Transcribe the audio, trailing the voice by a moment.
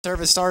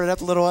Service started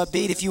up a little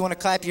upbeat. If you want to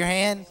clap your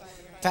hand,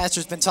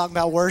 Pastor's been talking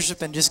about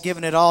worship and just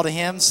giving it all to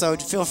him. So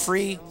feel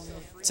free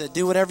to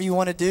do whatever you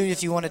want to do.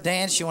 If you want to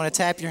dance, you want to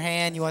tap your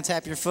hand, you want to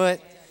tap your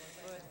foot,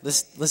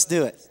 let's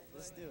do it.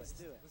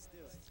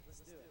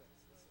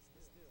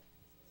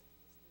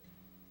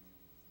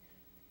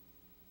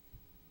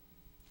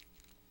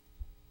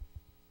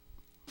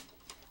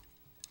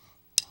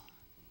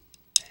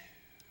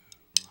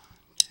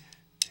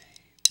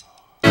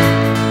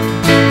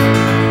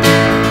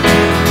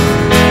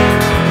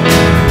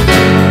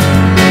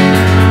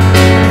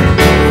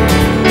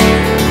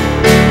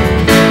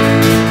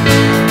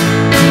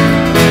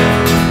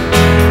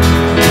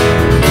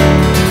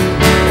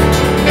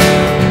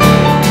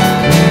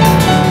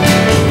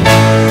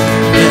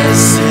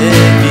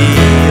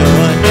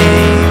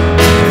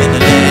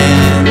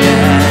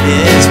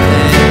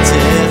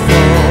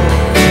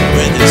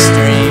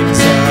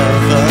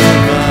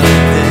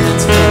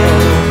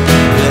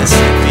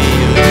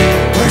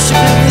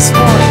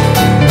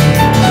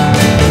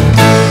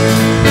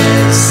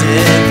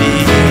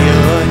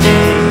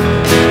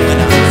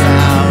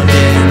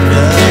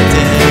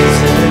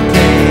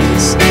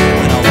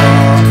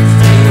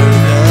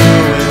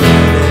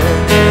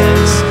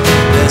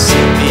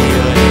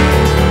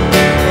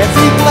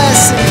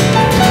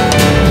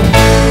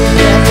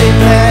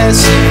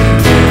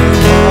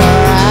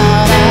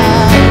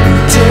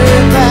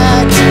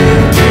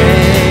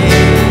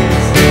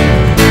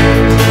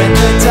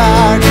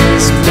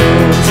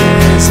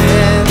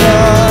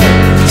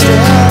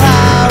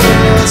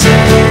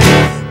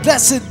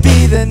 Blessed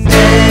be the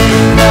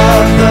name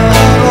of the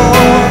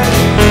Lord.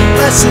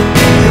 Blessed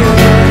be your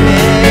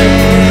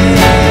name.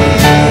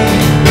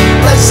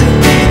 Blessed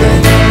be the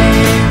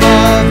name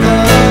of the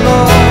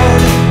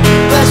Lord.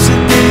 Blessed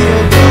be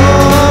your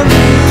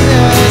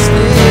glorious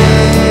name.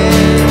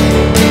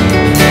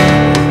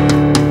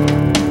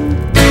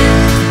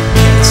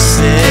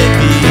 Blessed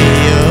be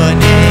your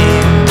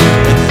name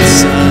when the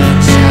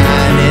sun's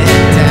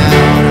shining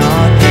down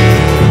on me,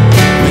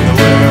 when the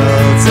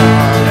world's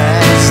all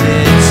as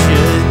it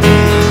should be.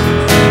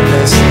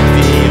 Blessed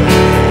be your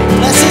name.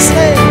 Bless his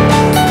name.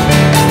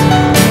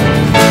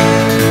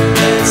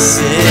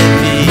 Blessed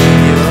be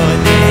your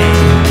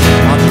name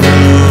on the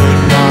road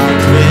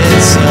marked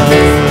with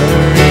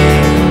suffering,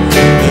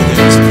 though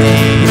there's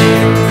pain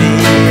in the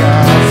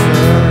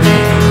offering.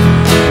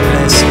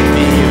 Blessed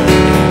be your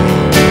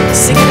name.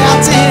 Sing it out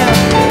to him.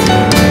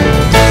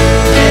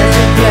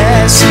 Every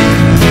blessing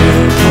you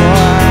pour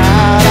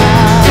out,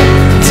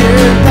 I'll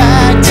turn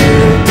back to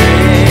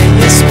prayer.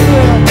 Yes, we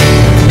will.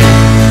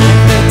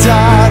 The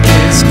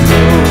darkest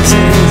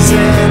closes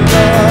and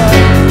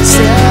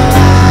still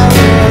I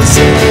will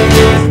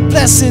sing.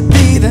 Blessed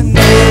be the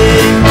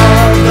name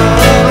of the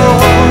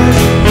Lord.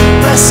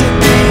 Blessed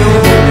be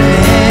your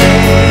name.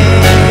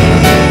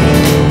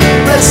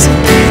 Blessed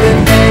be the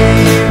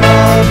name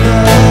of the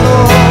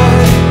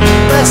Lord.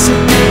 Blessed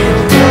be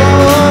your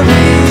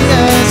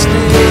glorious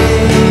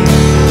name.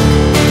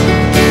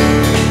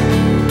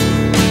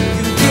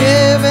 You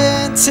give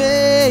and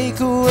take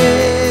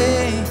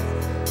away.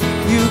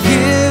 You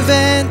give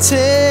and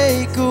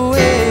take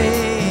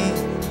away.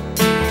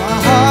 My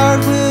heart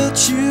will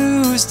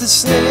choose to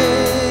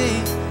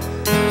stay,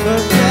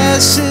 but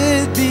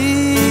blessed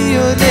be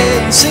your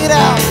name. Sing it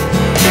out.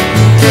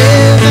 You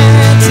give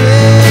and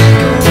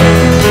take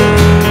away.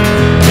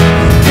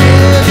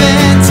 Give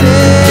and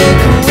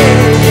take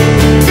away.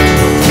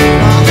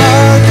 My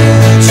heart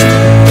will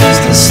choose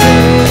to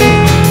stay,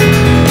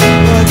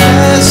 but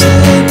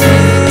blessed be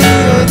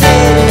your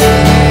name.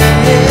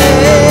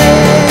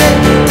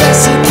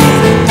 Blessed be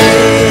the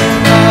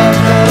name of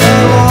the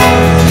Lord.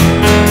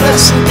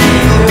 Blessed be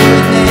your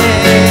name.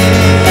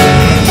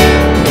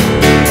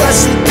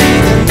 Blessed be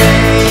the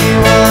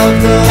name of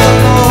the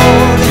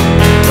Lord.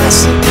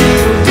 Blessed be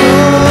your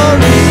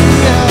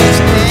glorious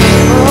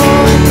name.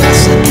 Oh, and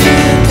blessed be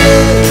the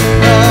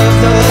name of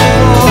the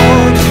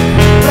Lord.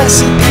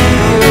 Blessed be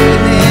your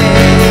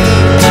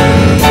name,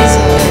 Jesus.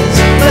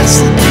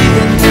 Blessed be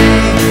the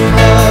name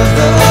of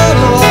the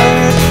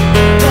Lord.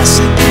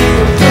 Blessed be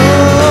your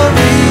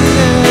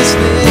glorious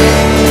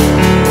name.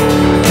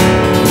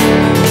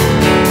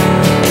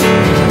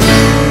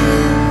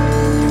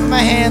 Give him a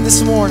hand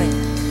this morning.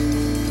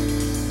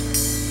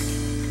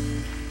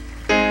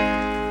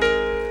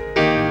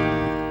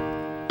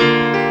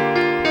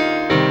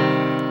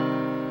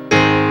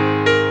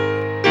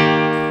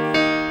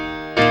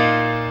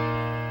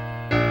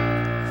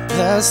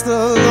 Bless the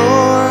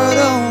Lord,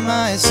 oh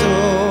my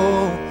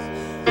soul,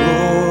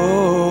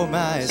 oh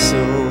my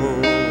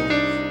soul.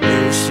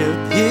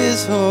 Worship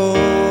his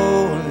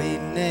holy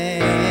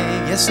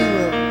name. Yes, we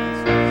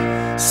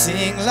will.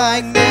 Sing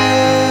like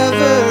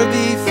never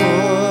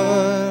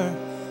before,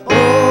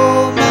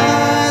 oh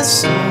my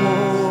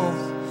soul.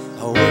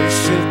 I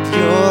worship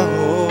your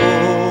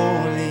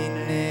holy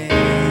name.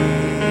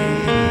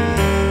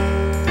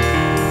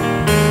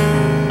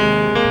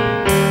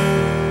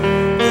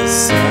 The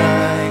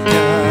sun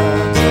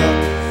comes up,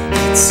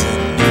 it's a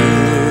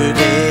new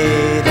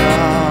day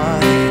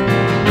dawning.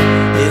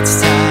 It's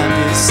time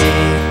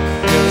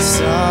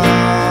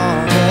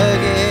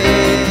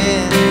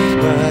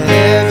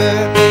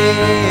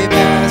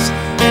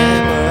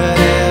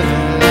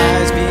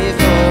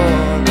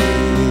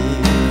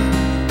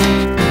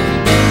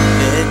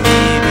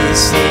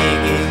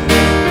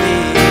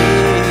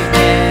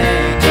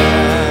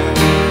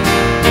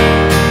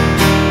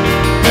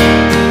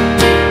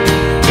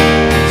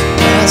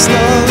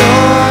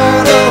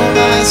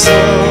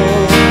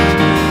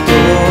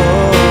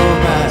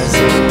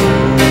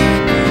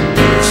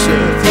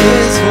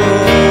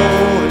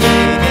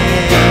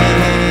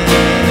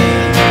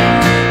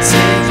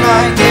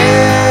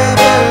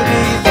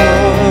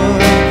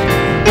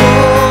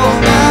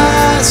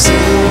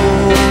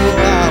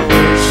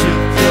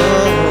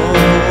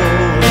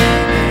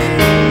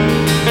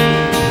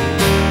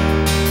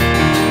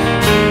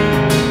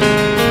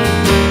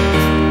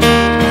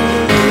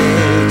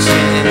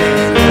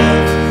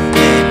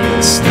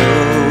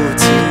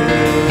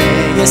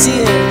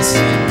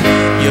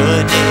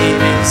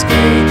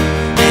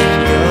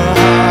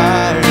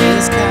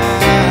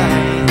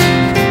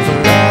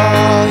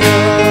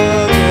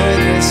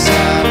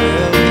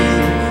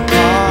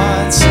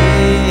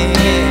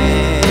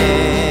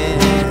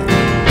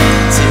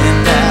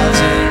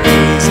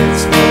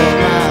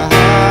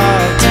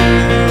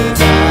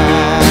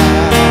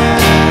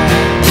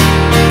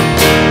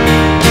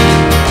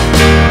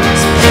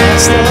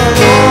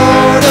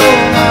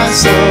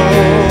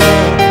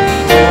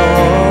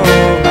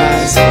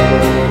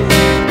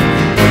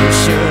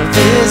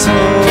His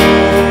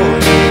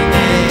holy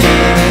name.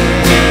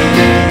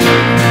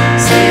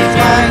 Seems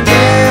like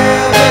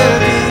never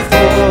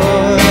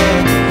before.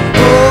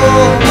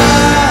 Oh,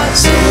 my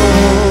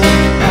soul,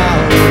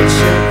 I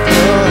worship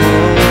Your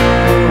holy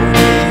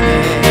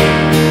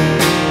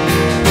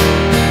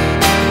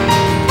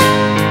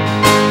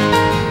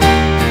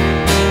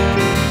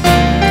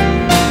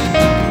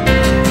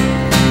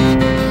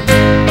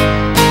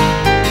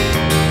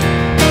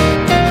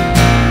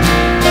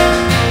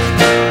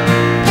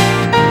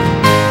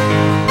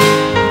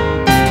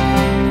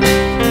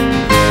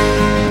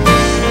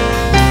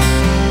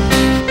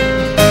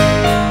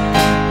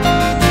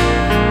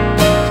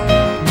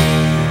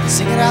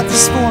Sing it out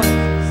this morning.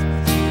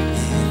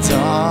 And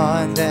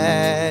on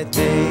that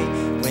day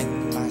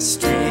when my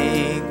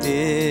strength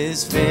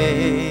is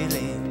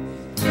failing,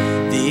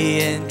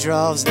 the end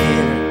draws near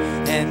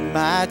and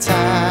my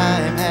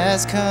time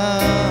has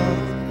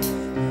come,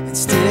 and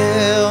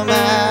still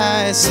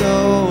my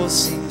soul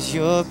sings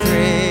Your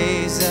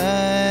praise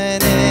unending.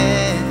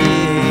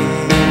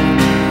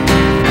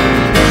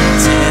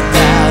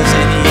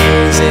 10,000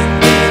 years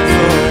and then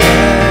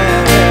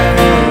forever.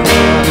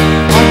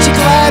 Aren't you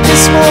glad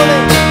this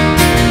morning?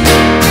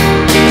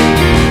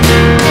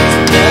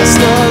 Bless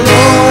the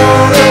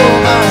Lord, oh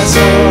my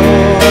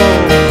soul,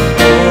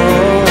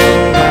 oh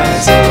my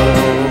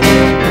soul.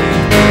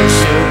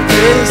 Worship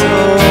His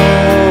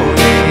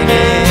holy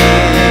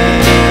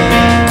name.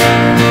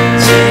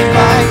 Sing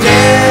like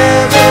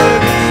never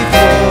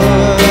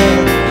before.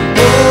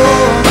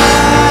 Oh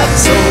my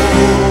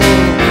soul,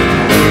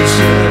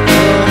 worship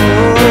Your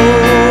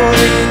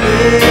holy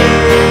name.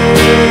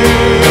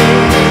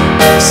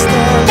 Bless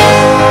the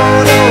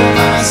Lord, oh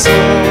my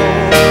soul.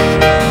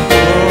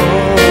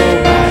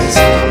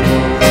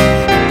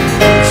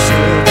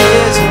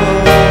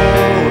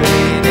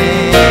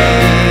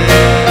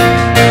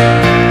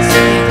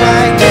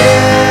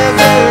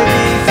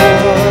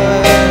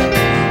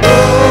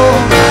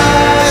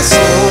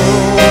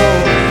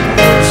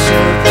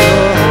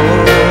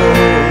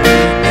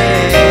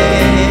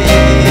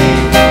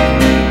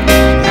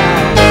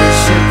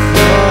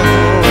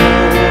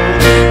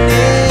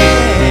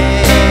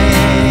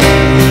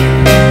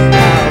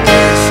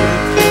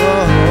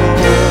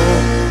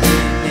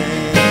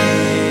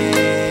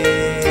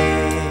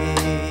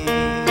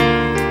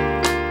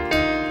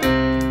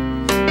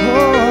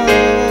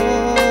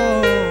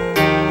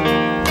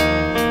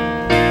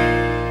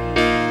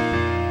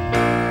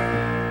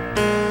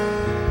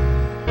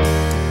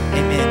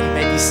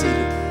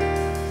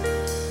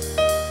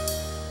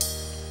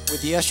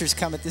 The ushers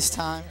come at this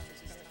time.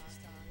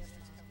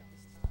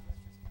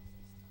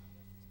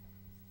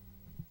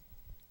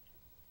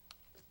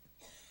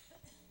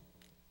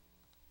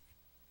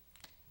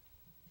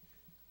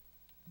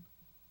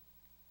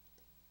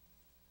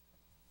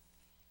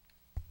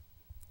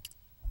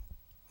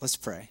 Let's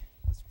pray.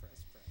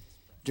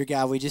 Dear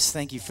God, we just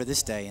thank You for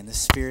this day and the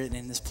Spirit and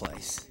in this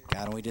place.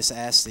 God, and we just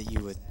ask that You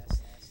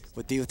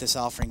would be with this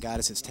offering, God,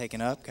 as it's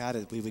taken up. God,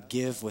 that we would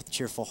give with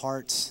cheerful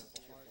hearts.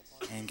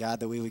 And God,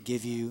 that we would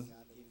give You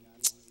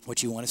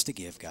what You want us to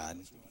give, God.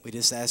 We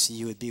just ask that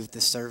You would be with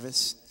this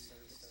service,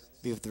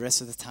 be with the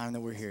rest of the time that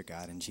we're here,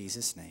 God, in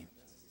Jesus' name.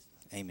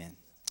 Amen.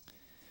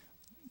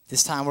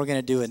 This time we're going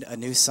to do a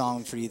new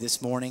song for you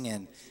this morning,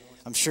 and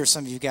I'm sure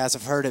some of you guys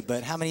have heard it,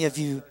 but how many of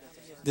you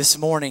this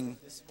morning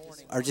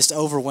are just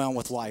overwhelmed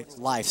with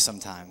life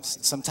sometimes?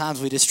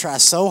 Sometimes we just try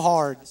so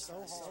hard,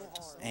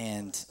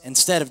 and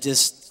instead of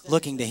just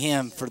looking to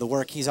Him for the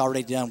work He's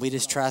already done, we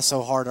just try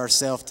so hard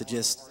ourselves to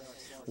just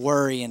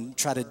worry and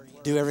try to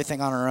do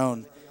everything on our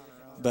own.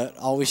 But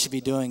all we should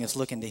be doing is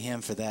looking to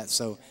Him for that.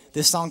 So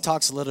this song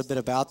talks a little bit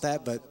about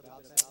that, but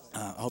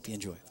I hope you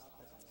enjoy it.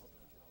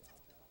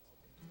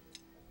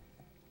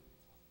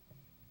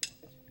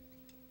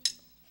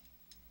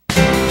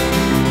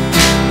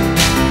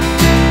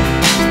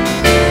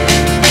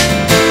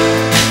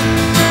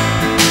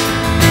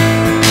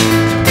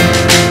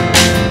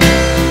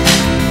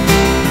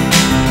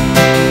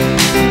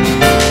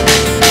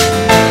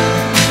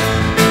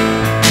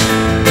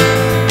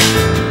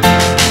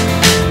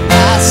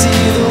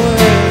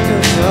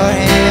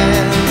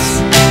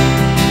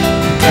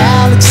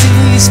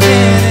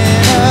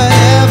 Spinning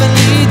a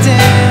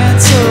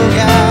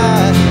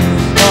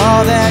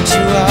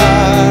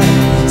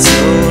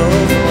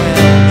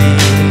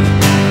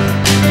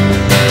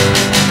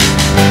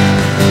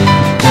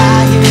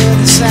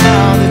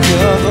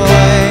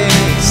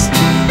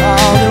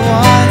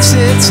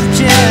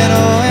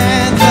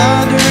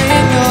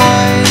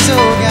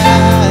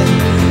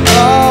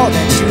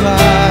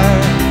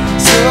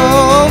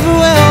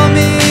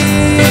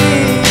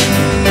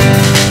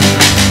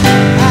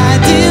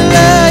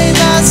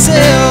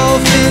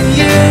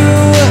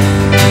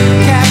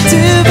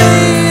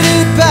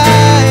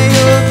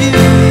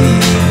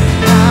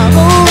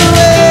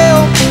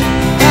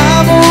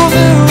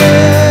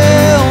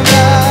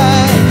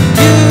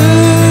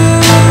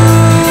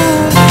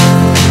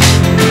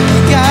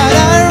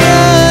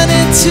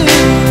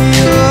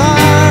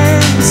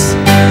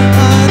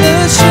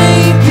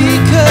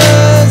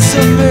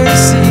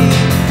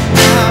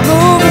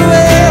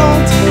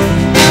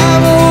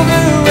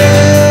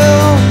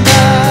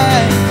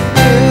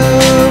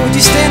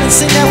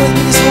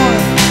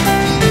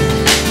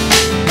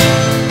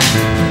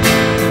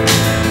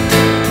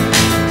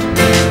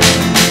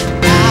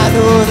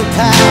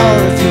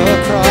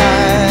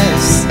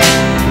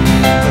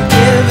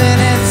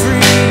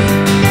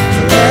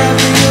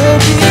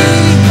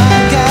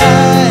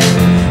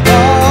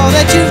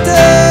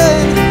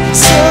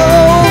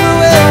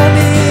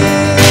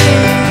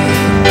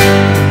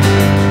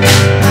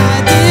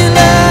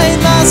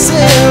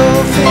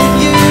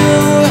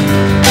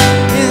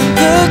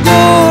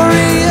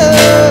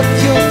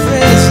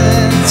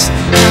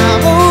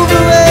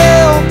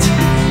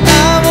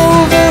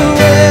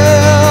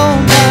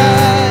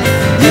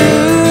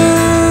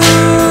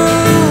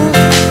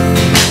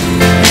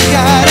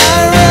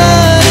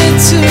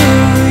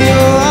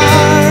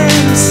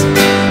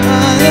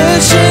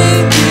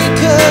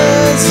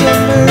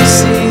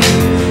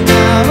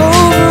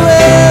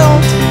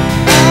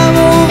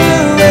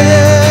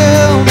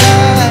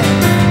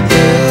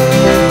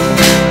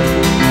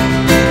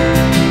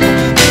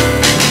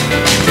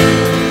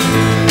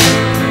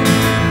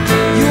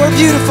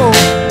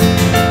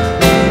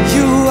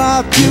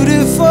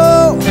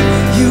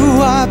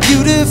are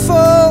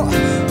beautiful,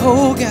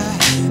 oh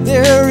God.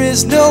 There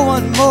is no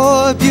one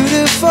more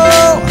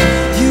beautiful.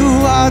 You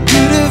are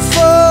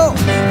beautiful,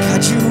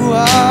 God, you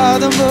are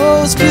the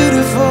most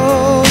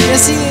beautiful.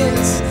 Yes, He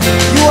is.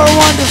 You are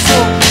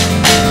wonderful.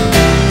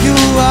 You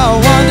are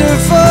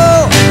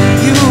wonderful.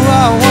 You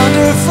are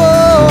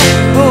wonderful,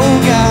 oh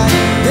God.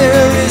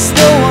 There is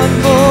no one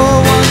more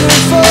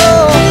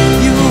wonderful.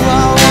 You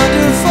are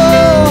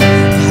wonderful,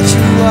 God,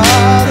 you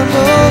are the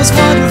most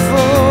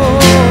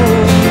wonderful.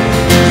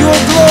 You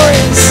are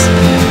glorious.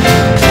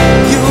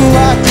 You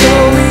are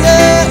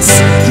glorious.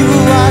 You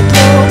are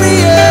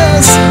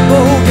glorious,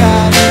 oh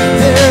God.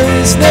 There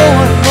is no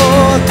one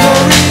more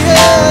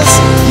glorious.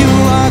 You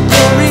are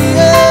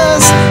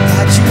glorious,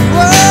 God, you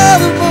are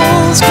the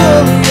most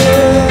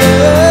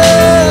glorious.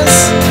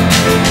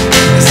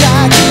 'Cause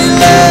I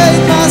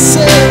delight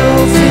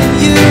myself in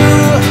you,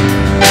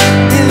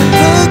 in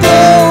the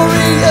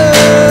glory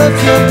of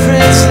your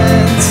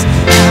presence.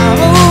 I'm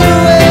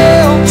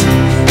overwhelmed.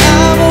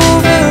 I'm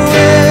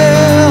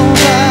overwhelmed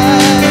by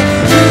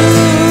you.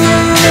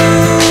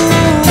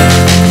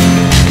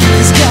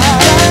 'Cause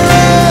God, I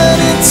run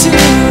into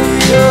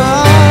your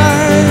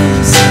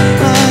arms,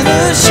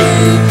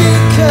 unashamed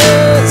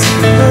because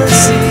of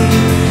mercy.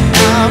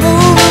 I'm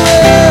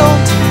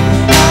overwhelmed.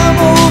 I'm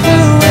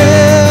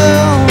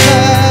overwhelmed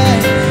by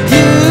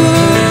you.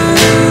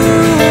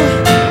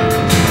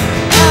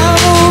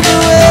 I'm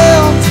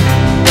overwhelmed.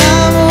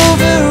 I'm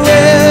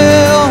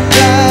overwhelmed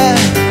by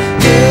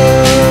you.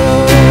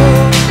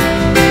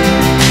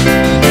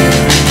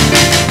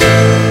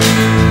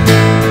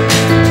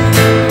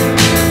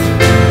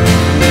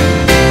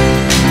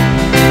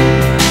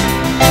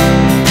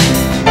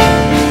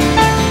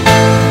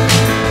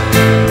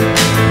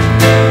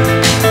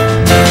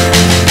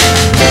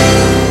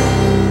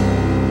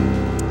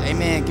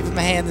 Amen. Give him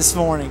a hand this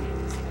morning.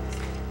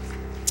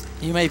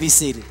 You may be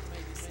seated.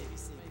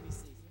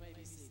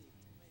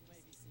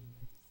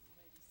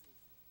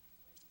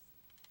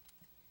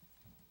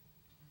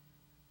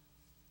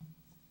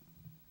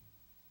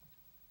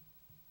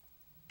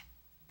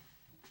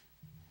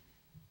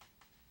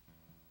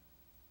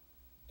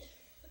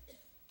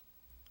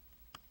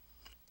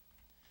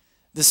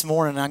 This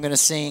morning, I'm going to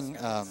sing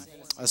a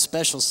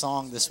special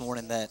song this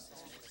morning that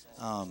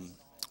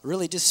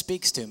really just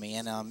speaks to me.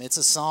 And it's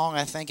a song,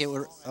 I think it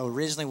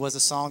originally was a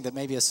song that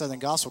maybe a Southern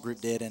Gospel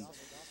group did, and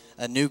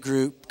a new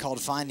group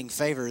called Finding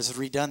Favor has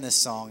redone this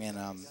song.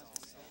 And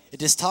it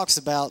just talks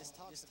about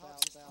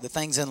the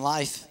things in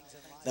life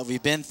that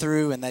we've been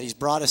through and that He's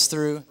brought us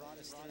through.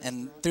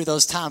 And through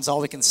those times, all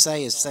we can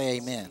say is say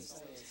amen.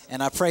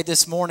 And I pray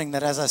this morning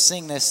that as I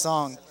sing this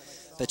song,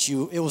 that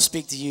it will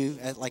speak to you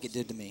like it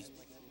did to me.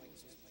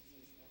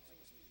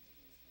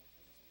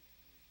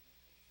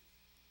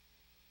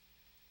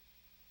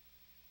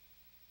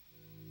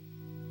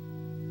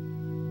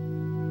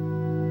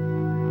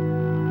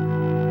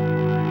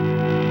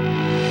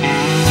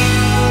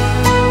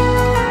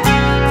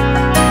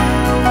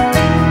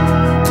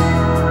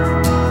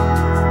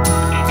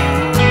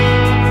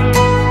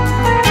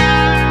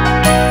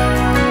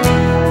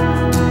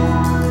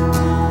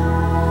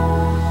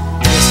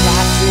 This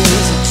life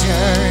is a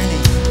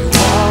journey we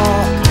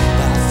walk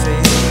by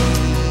faith.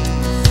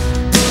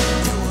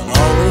 There will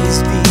always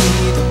be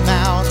the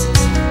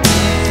mountains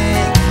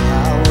in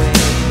our way.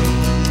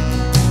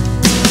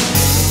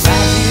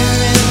 Right here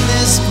in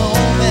this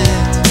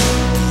moment,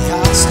 may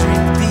our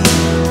strength be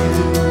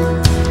renewed.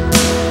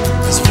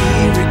 'Cause we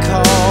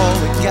recall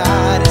what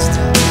God has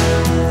done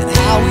and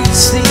how we've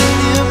seen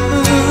Him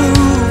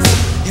move.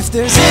 If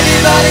there's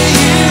anybody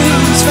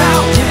who's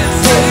found Him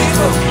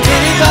faithful,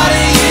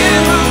 anybody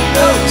who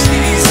knows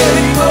He's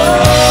able,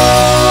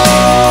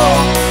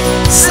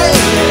 say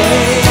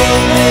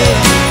amen.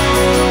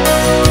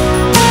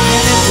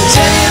 And if there's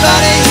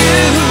anybody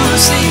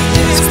who's seen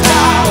His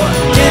power,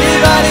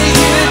 anybody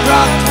who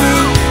brought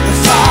through the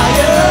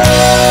fire,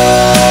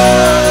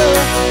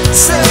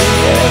 say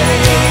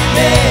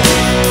amen.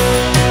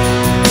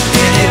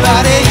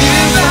 Anybody who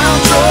found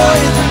joy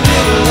in the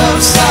middle of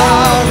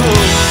sorrow,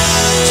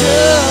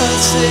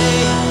 just say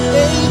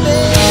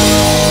amen.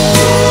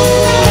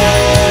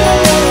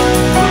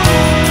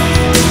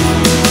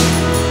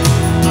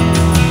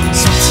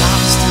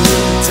 Sometimes through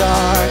the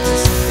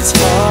darkness, it's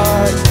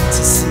hard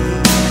to see.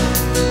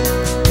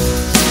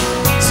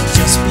 So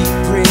just be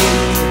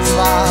brave and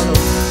follow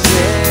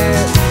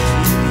where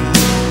He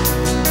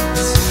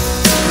leads.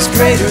 'Cause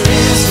greater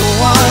is the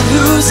one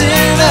who's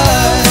in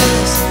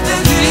us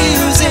than he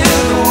who's in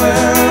the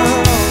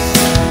world.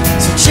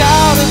 So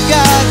child of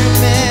God,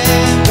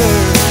 remember,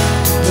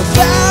 the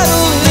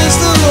battle is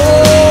the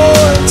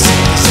Lord's.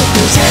 So if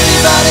there's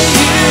anybody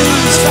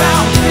who's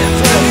found Him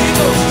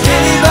faithful,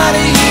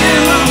 anybody who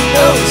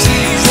knows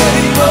He's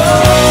able,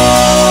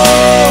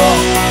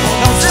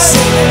 don't just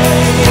say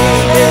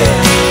amen.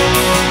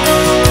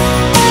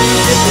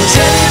 If there's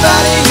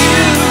anybody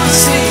who's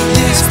seen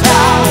His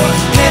power,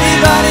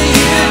 anybody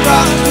who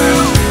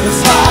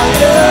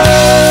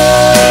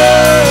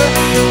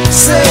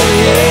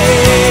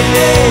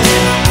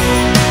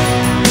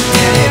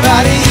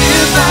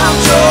you found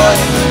joy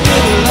in the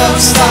middle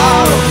of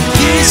sorrow,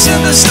 peace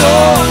in the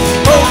storm,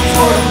 hope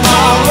for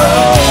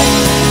tomorrow.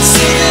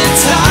 Sing it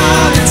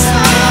time and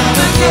time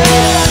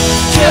again.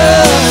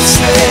 Just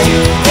stay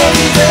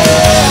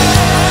there.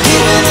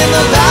 Even in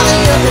the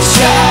valley of the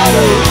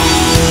shadow,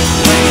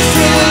 when you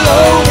feel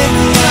alone in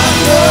the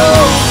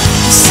unknown,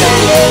 just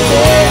say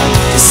amen,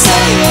 just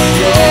say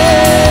amen.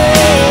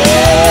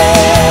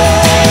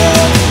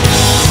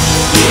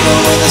 Even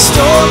when the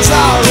storms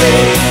are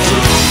raging,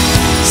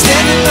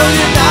 standing though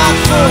you're not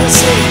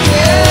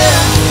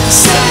forsaken,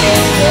 say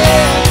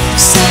amen,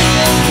 say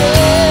amen.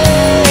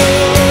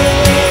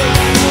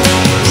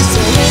 Is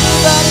there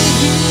anybody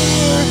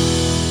here?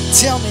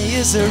 Tell me,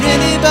 is there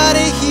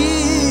anybody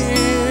here?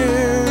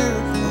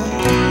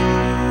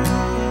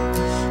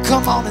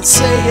 Come on and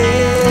say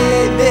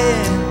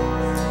amen.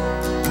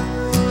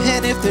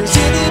 And if there's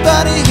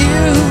anybody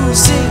here who's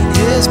seen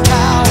his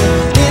power,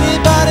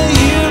 anybody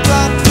here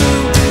run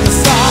through the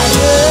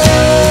fire,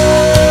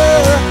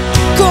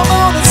 come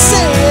on and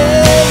say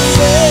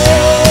amen.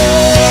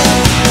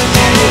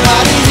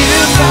 Anybody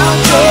here found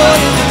joy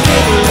in the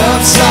middle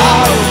of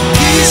sorrow,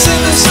 peace in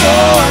the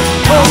storm,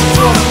 hope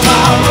for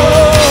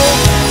tomorrow.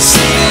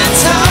 Sing it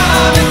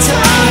time and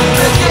time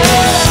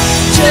again.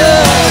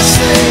 Just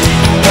say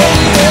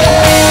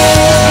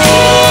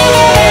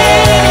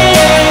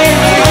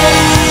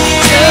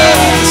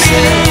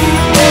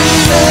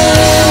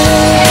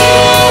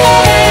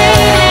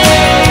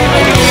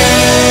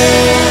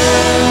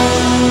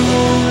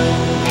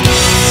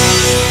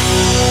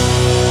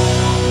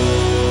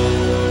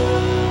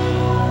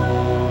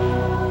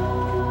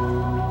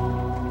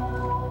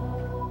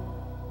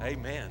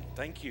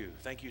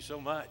Thank you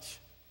so much.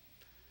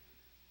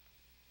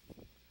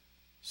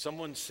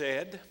 Someone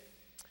said,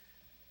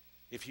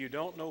 if you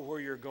don't know where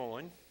you're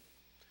going,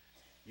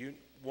 you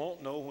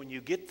won't know when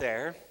you get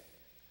there,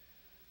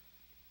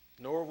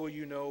 nor will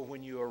you know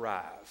when you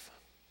arrive.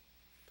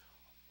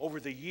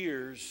 Over the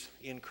years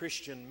in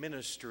Christian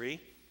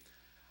ministry,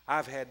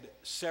 I've had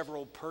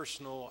several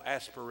personal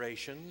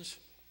aspirations,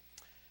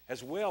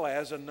 as well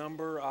as a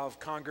number of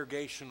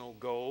congregational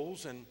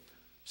goals, and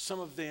some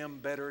of them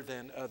better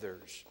than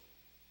others.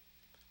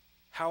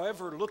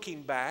 However,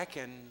 looking back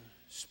and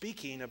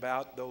speaking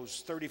about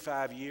those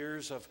 35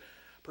 years of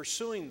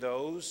pursuing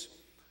those,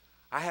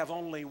 I have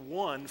only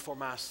one for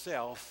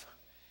myself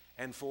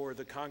and for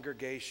the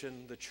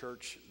congregation, the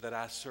church that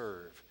I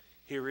serve.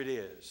 Here it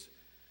is: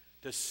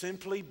 to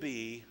simply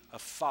be a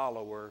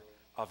follower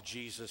of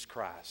Jesus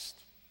Christ.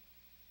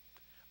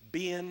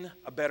 Being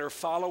a better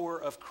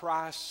follower of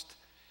Christ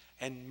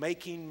and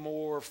making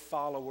more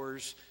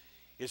followers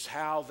is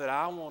how that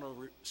I want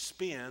to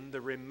spend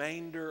the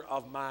remainder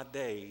of my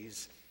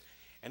days.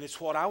 And it's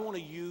what I want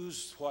to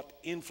use, what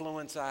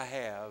influence I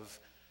have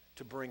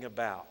to bring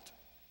about.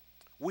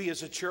 We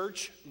as a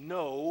church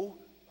know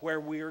where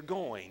we are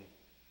going,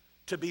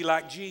 to be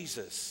like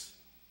Jesus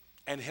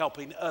and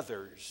helping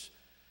others.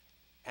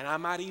 And I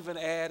might even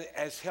add,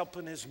 as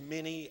helping as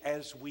many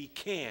as we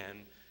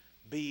can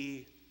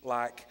be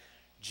like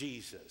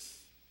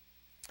Jesus.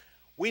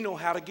 We know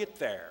how to get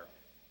there: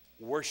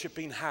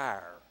 worshiping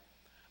higher,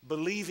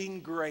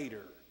 believing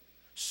greater,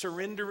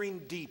 surrendering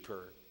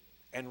deeper,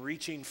 and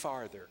reaching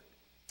farther.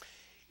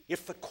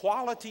 If the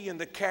quality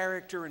and the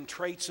character and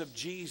traits of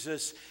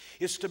Jesus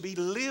is to be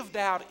lived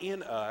out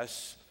in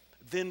us,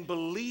 then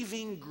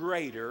believing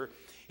greater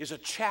is a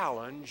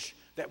challenge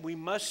that we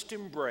must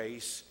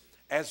embrace,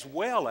 as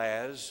well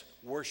as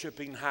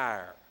worshiping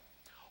higher.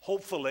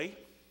 Hopefully,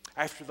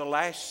 after the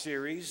last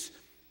series,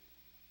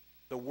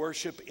 the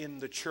worship in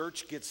the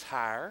church gets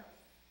higher.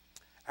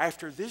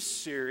 After this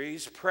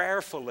series,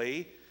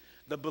 prayerfully,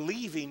 the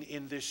believing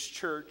in this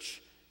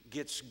church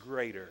gets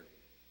greater.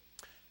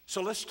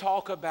 So let's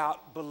talk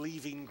about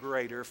believing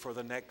greater for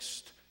the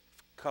next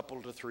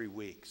couple to 3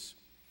 weeks.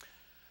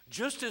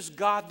 Just as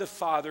God the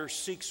Father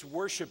seeks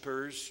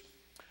worshipers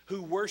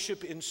who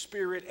worship in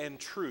spirit and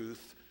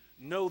truth,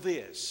 know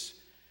this: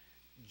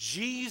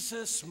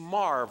 Jesus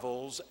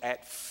marvels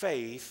at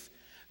faith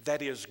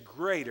that is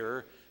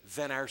greater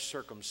than our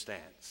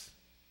circumstance.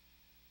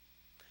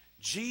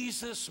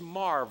 Jesus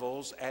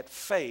marvels at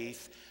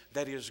faith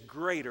that is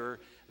greater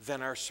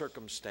than our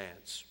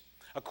circumstance.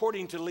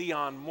 According to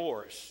Leon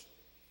Morris,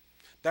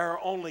 there are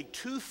only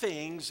 2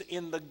 things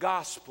in the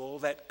gospel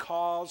that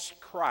cause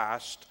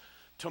Christ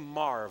to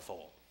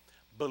marvel: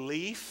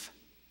 belief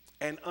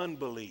and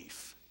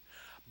unbelief.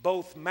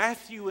 Both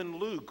Matthew and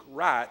Luke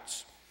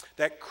writes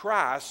that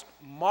Christ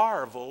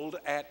marveled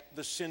at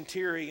the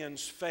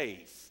centurion's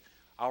faith.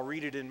 I'll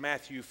read it in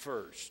Matthew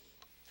first.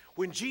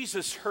 When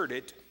Jesus heard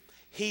it,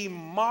 he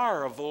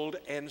marveled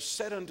and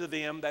said unto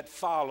them that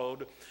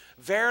followed,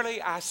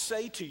 Verily I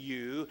say to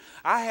you,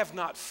 I have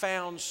not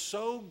found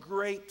so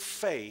great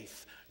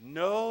faith,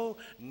 no,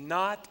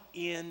 not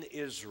in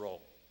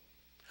Israel.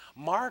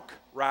 Mark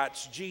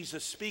writes,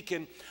 Jesus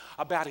speaking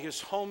about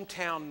his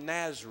hometown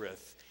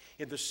Nazareth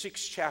in the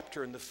 6th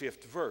chapter and the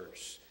 5th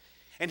verse.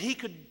 And he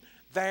could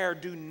there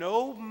do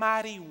no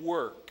mighty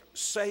work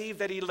save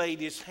that he laid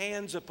his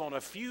hands upon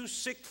a few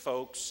sick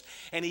folks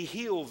and he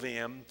healed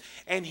them,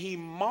 and he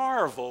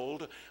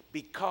marveled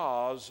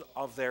because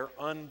of their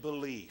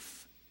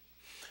unbelief.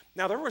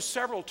 Now, there were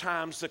several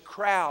times the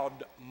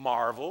crowd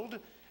marveled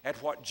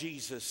at what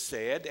Jesus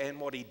said and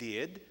what he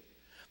did.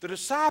 The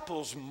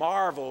disciples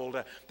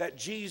marveled that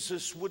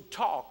Jesus would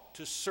talk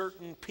to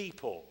certain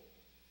people.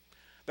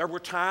 There were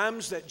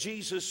times that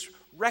Jesus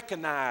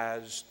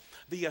recognized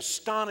the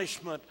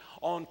astonishment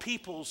on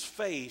people's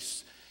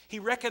face. He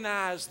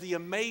recognized the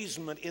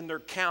amazement in their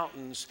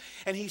countenance,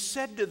 and he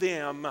said to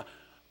them,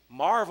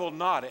 "Marvel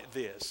not at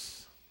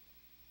this."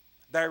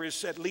 There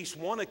is at least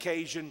one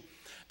occasion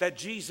that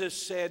Jesus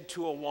said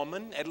to a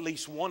woman, at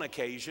least one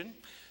occasion,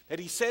 that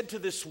he said to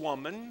this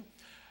woman,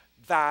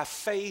 "Thy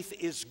faith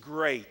is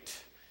great."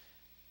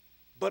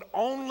 But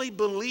only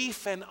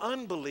belief and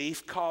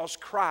unbelief caused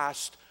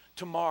Christ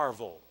to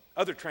marvel.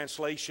 Other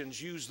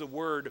translations use the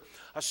word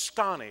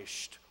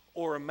astonished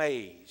or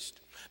amazed.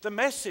 The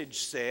Message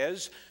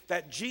says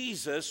that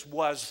Jesus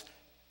was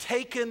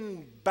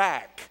taken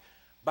back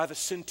by the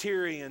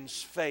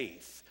centurion's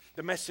faith.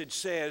 The Message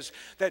says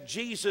that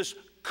Jesus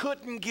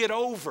couldn't get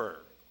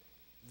over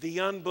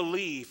the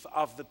unbelief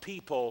of the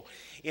people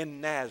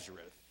in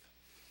Nazareth.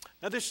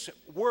 Now, this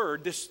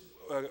word,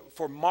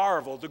 for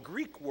marvel, the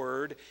Greek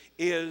word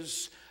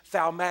is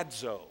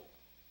thaumazo,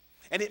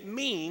 and it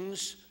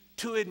means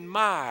to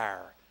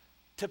admire,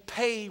 to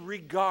pay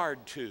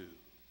regard to.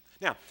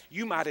 Now,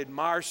 you might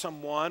admire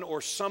someone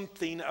or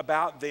something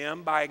about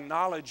them by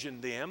acknowledging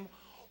them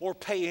or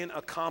paying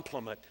a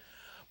compliment.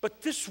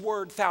 But this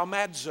word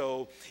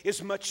thaumazo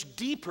is much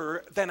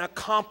deeper than a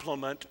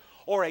compliment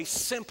or a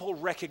simple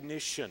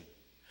recognition.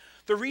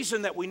 The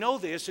reason that we know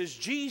this is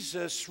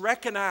Jesus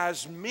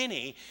recognized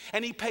many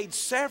and he paid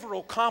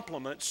several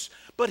compliments,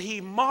 but he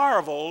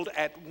marveled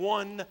at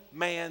one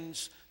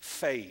man's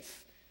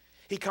faith.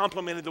 He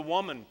complimented the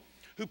woman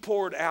who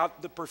poured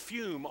out the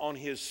perfume on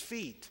his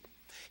feet.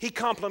 He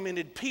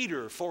complimented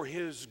Peter for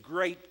his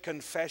great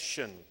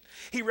confession.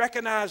 He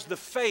recognized the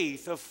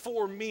faith of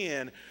 4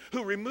 men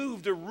who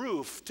removed a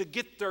roof to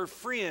get their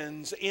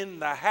friends in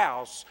the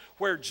house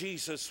where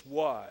Jesus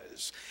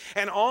was.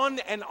 And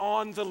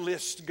on the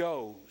list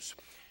goes.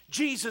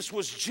 Jesus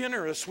was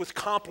generous with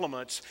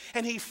compliments,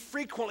 and he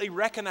frequently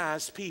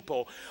recognized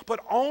people,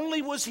 but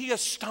only was he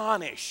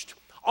astonished,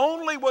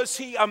 only was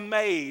he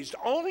amazed,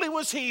 only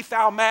was he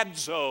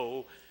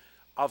thaumazo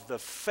of the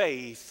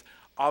faith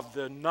of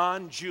the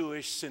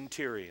non-Jewish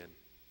centurion.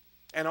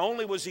 And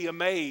only was he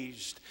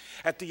amazed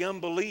at the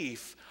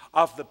unbelief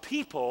of the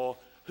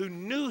people who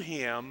knew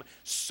him,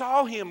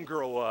 saw him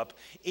grow up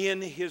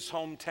in his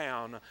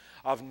hometown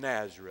of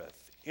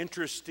Nazareth.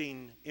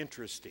 Interesting.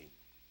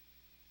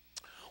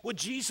 Would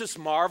Jesus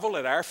marvel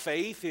at our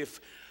faith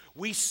if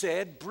we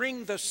said,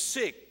 "Bring the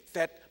sick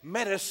that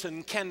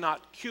medicine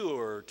cannot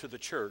cure to the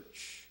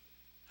church"?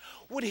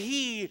 Would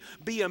he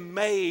be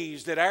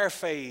amazed at our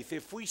faith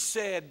if we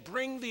said,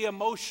 "Bring the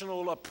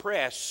emotional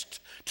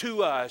oppressed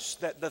to us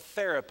that the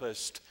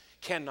therapist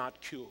cannot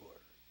cure"?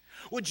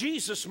 Would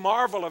Jesus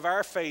marvel of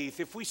our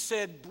faith if we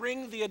said,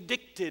 "Bring the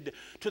addicted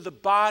to the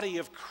body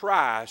of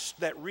Christ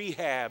that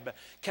rehab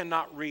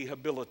cannot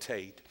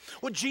rehabilitate"?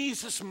 Would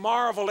Jesus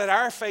marvel at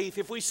our faith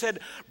if we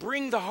said,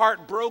 "Bring the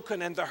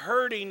heartbroken and the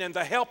hurting and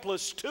the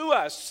helpless to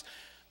us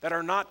that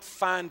are not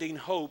finding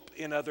hope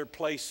in other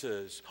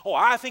places"? Oh,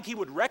 I think he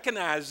would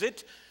recognize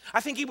it.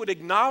 I think he would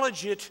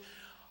acknowledge it,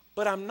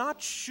 but I'm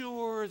not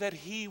sure that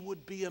he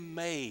would be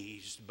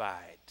amazed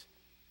by it.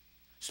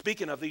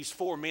 Speaking of these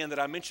 4 men that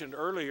I mentioned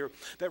earlier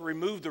that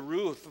removed the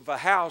roof of a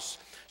house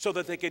so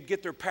that they could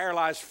get their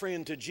paralyzed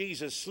friend to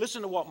Jesus,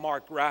 listen to what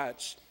Mark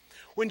writes.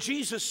 When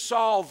Jesus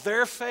saw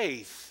their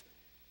faith,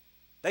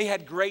 they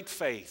had great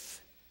faith.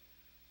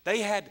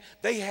 They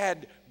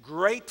had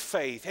great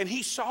faith, and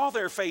he saw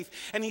their faith,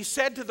 and he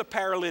said to the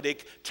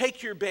paralytic,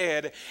 "Take your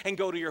bed and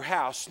go to your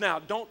house." Now,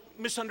 don't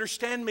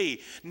misunderstand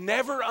me.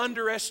 Never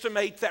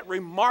underestimate that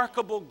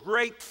remarkable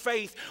great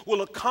faith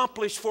will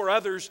accomplish for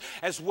others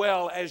as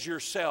well as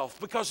yourself,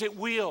 because it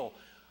will.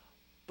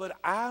 But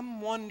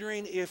I'm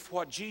wondering if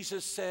what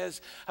Jesus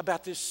says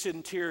about this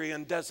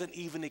centurion doesn't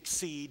even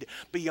exceed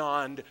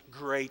beyond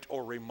great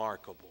or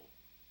remarkable.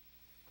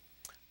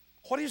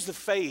 What is the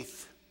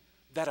faith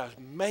that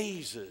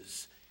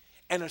amazes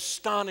and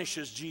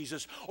astonishes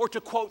Jesus? Or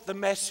to quote the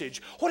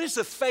Message, what is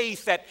the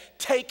faith that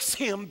takes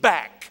him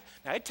back?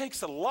 Now, it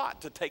takes a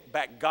lot to take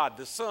back God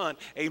the Son,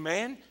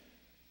 amen?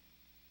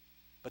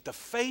 But the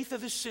faith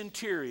of the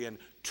centurion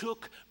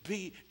took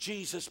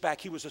Jesus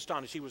back. He was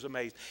astonished, he was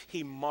amazed,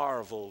 he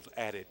marveled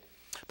at it.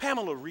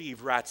 Pamela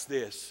Reeve writes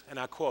this, and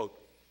I quote,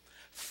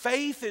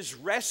 "Faith is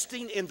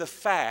resting in the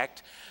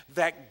fact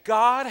that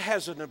God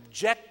has an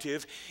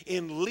objective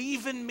in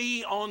leaving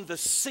me on the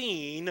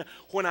scene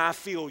when I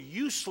feel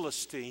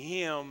useless to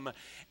him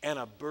and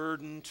a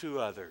burden to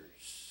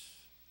others."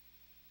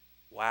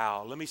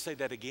 Wow, let me say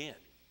that again.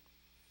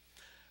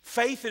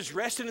 Faith is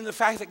resting in the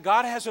fact that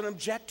God has an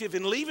objective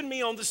in leaving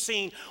me on the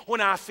scene when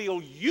I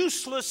feel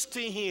useless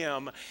to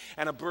Him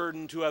and a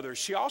burden to others.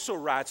 She also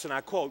writes, and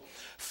I quote,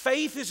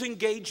 faith is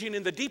engaging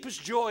in the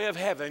deepest joy of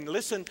heaven.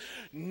 Listen,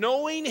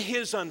 knowing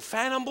His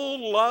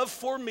unfathomable love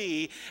for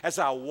me as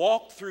I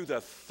walk through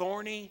the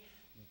thorny,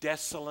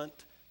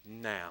 desolate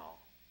now.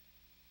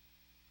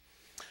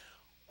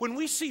 When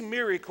we see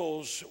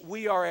miracles,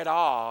 we are at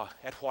awe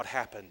at what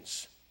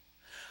happens.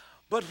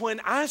 But when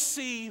I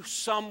see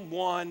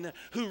someone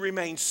who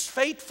remains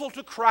faithful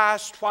to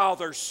Christ while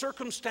their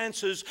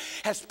circumstances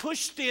has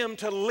pushed them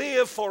to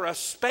live for a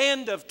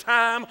span of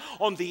time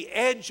on the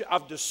edge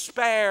of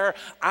despair,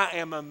 I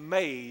am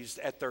amazed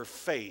at their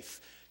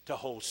faith to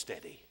hold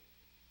steady.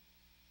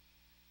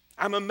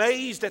 I'm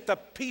amazed at the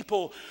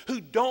people who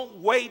don't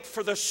wait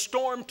for the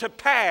storm to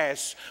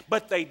pass,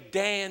 but they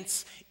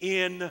dance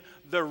in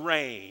the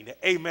rain.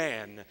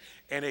 Amen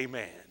and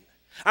amen.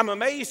 I'm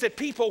amazed at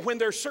people when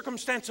their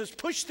circumstances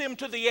push them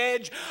to the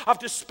edge of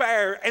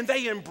despair and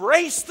they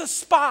embrace the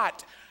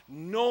spot,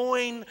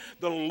 knowing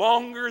the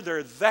longer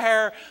they're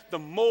there, the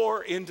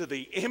more into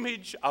the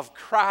image of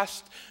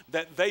Christ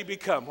that they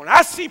become. When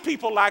I see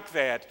people like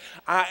that,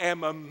 I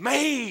am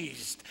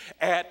amazed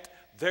at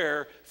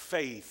their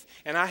faith.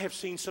 And I have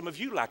seen some of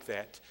you like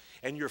that,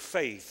 and your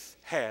faith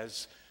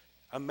has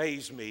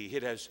amazed me.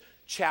 It has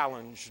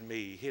challenged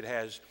me. It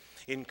has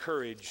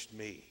encouraged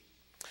me.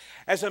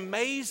 As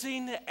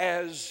amazing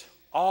as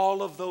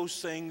all of those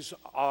things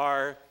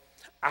are,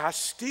 I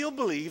still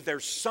believe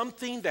there's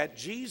something that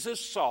Jesus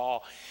saw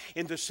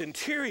in the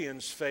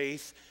centurion's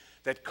faith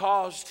that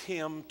caused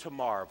him to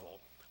marvel.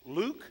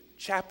 Luke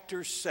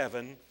chapter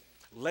 7,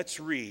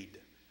 let's read.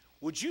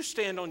 Would you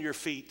stand on your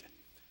feet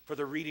for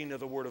the reading of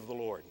the word of the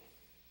Lord?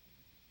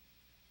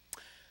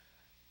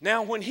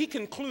 Now, when he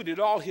concluded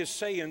all his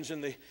sayings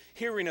in the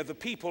hearing of the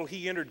people,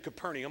 he entered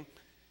Capernaum.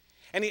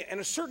 And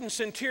a certain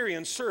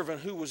centurion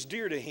servant who was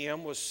dear to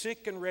him was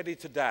sick and ready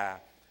to die.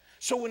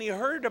 So when he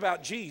heard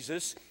about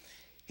Jesus,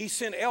 he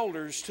sent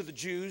elders to the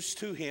Jews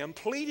to him,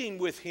 pleading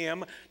with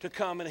him to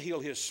come and heal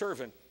his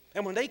servant.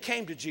 And when they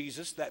came to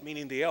Jesus, that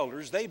meaning the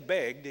elders, they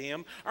begged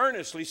him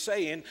earnestly,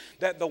 saying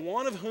that the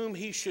one of whom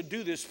he should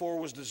do this for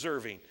was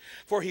deserving.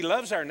 For he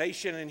loves our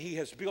nation, and he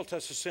has built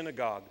us a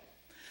synagogue.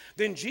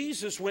 Then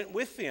Jesus went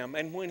with them,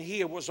 and when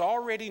he was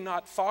already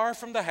not far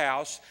from the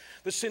house,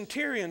 the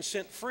centurion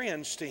sent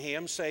friends to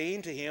him,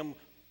 saying to him,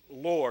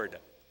 Lord.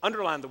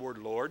 Underline the word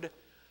Lord.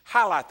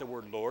 Highlight the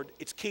word Lord.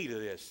 It's key to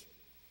this.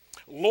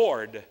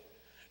 Lord,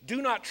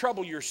 do not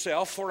trouble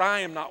yourself, for I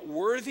am not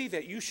worthy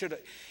that you should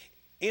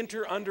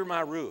enter under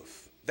my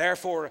roof.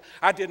 Therefore,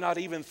 I did not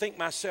even think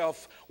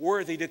myself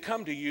worthy to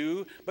come to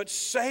you, but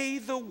say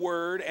the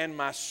word, and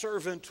my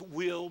servant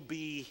will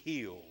be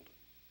healed.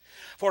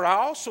 For I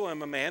also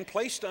am a man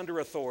placed under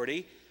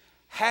authority,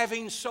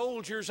 having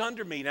soldiers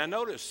under me. Now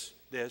notice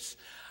this.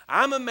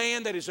 I'm a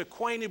man that is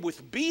acquainted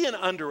with being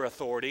under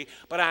authority,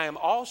 but I am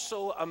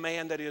also a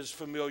man that is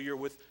familiar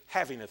with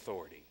having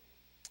authority.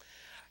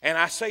 And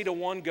I say to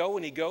one, go,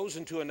 and he goes,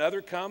 and to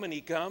another, come, and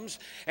he comes,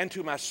 and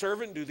to my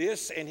servant, do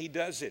this, and he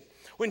does it.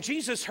 When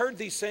Jesus heard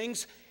these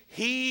things,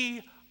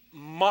 he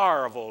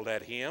marveled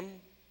at him,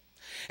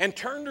 and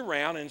turned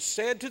around and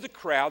said to the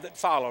crowd that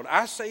followed,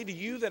 I say to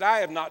you that I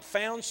have not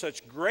found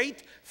such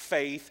great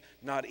faith,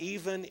 not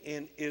even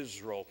in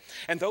Israel.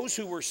 And those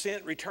who were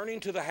sent, returning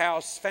to the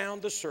house,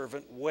 found the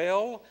servant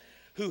well,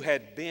 who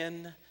had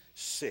been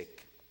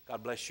sick.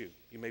 God bless you.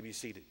 You may be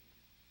seated.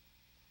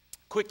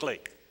 Quickly.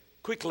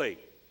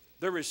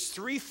 There is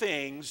three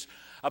things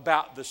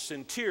about the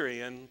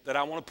centurion that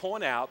I want to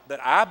point out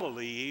that I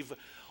believe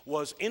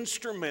was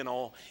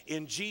instrumental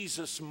in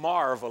Jesus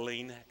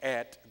marveling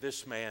at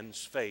this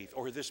man's faith,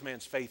 or this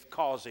man's faith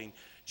causing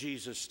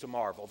Jesus to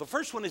marvel. The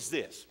first one is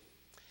this.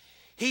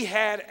 He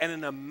had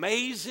an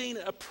amazing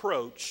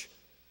approach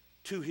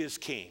to his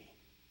king.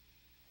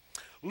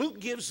 Luke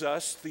gives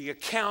us the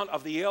account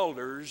of the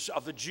elders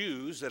of the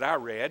Jews that I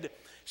read,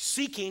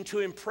 seeking to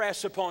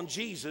impress upon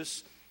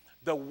Jesus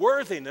the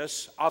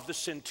worthiness of the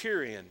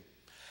centurion.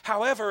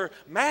 However,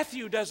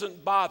 Matthew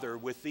doesn't bother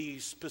with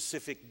these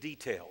specific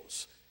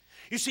details.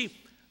 You see,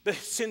 the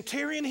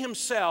centurion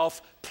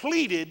himself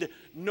pleaded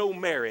no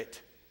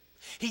merit.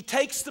 He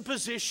takes the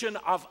position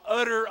of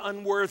utter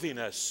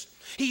unworthiness.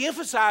 He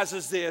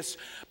emphasizes this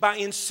by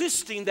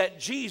insisting that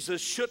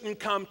Jesus shouldn't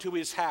come to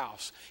his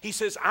house. He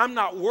says, I'm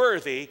not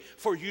worthy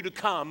for you to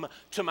come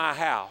to my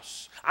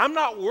house. I'm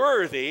not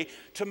worthy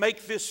to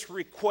make this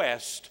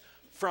request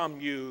from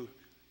you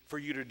for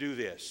you to do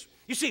this.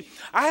 You see,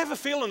 I have a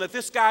feeling that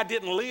this guy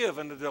didn't live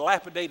in a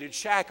dilapidated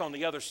shack on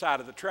the other side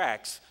of the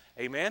tracks.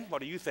 Amen?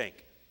 What do you think?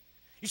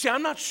 You see,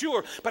 I'm not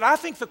sure, but I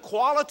think the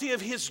quality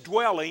of his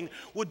dwelling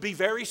would be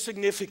very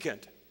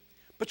significant.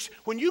 But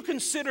when you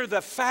consider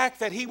the fact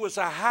that he was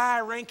a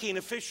high-ranking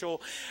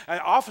official, an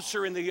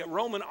officer in the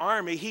Roman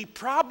army, he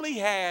probably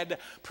had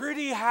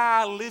pretty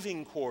high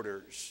living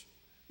quarters.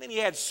 Then he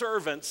had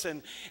servants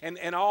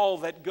and all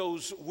that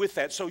goes with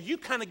that. So you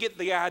kind of get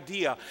the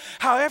idea.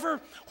 However,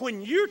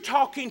 when you're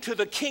talking to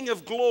the King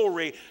of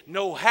Glory,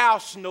 no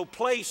house, no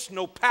place,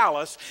 no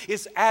palace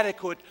is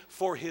adequate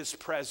for his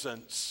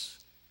presence.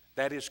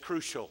 That is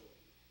crucial.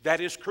 That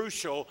is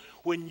crucial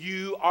when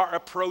you are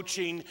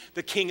approaching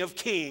the King of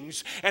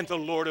Kings and the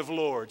Lord of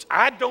Lords.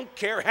 I don't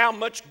care how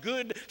much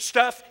good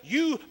stuff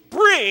you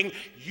bring,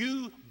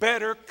 you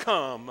better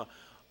come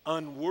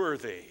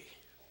unworthy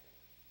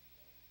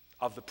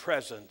of the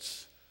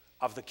presence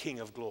of the King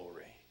of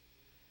Glory.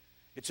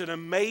 It's an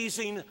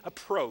amazing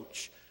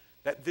approach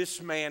that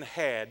this man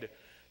had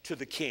to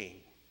the king.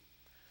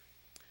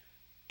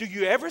 Do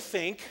you ever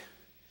think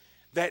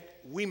that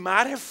we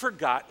might have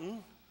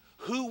forgotten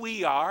who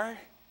we are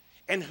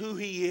and who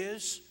he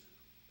is?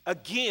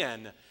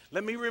 Again,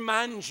 let me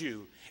remind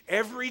you,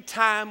 every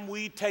time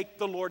we take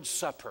the Lord's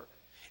Supper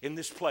in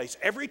this place,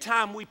 every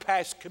time we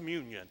pass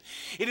communion,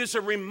 it is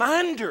a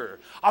reminder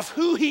of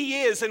who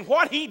he is and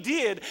what he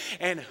did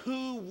and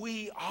who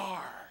we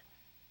are.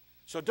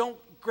 So don't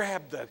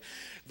grab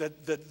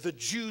the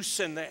juice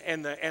and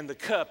the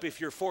cup if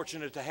you're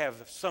fortunate to have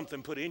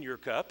something put in your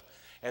cup,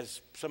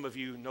 as some of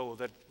you know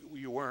that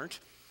you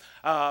weren't.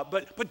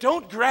 But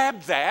don't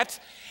grab that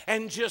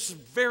and just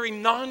very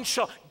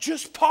nonchalant,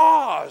 just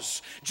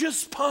pause,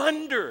 just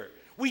ponder.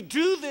 We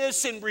do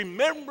this in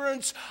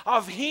remembrance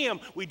of him.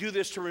 We do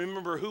this to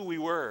remember who we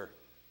were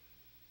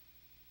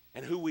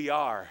and who we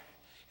are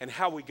and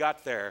how we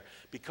got there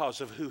because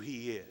of who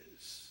he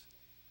is.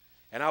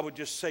 And I would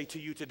just say to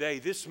you today,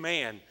 this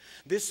man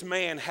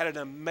had an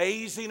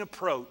amazing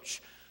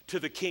approach to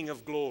the King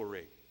of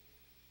Glory.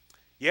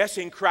 Yes,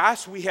 in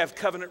Christ we have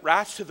covenant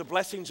rights to the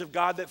blessings of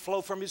God that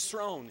flow from his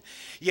throne.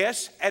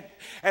 Yes,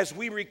 as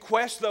we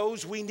request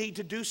those, we need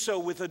to do so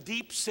with a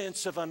deep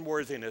sense of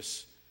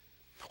unworthiness.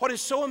 What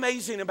is so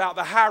amazing about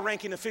the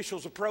high-ranking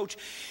official's approach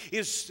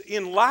is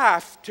in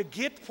life, to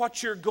get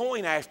what you're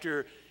going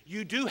after,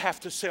 you do have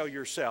to sell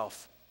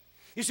yourself.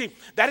 You see,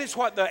 that is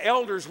what the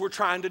elders were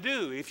trying to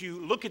do. If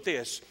you look at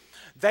this,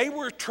 they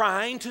were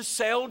trying to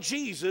sell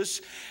Jesus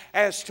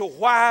as to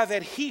why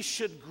that he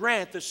should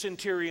grant the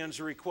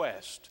centurion's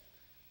request.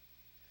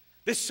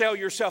 This sell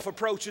yourself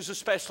approach is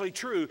especially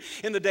true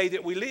in the day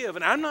that we live.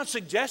 And I'm not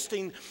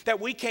suggesting that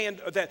we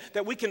can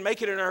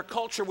make it in our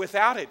culture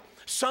without it.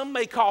 Some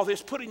may call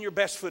this putting your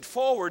best foot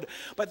forward,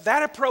 but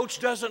that approach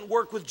doesn't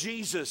work with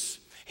Jesus.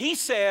 He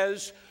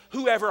says,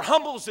 whoever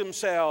humbles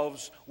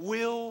themselves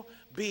will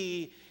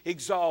be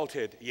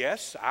exalted.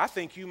 Yes, I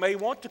think you may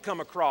want to come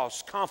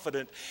across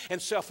confident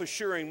and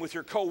self-assuring with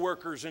your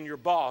co-workers and your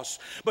boss,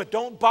 but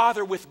don't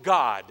bother with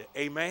God.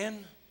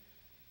 Amen?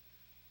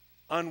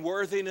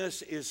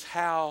 Unworthiness is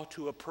how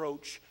to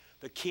approach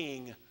the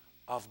King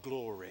of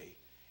Glory.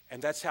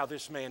 And that's how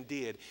this man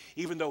did,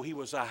 even though he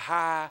was a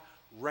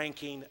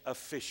high-ranking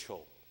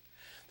official.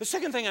 The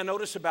second thing I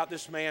notice about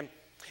this man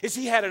is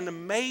he had an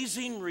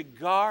amazing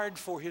regard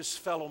for his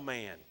fellow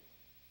man.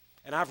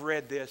 And I've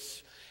read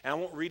this, and I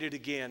won't read it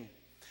again.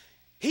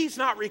 He's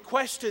not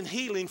requesting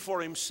healing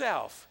for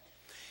himself.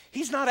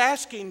 He's not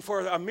asking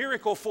for a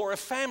miracle for a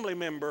family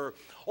member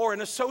or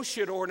an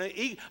associate or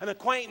an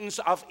acquaintance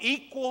of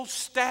equal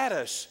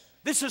status.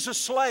 This is a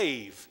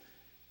slave.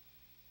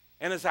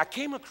 And as I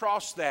came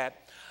across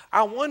that,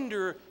 I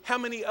wonder how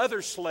many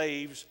other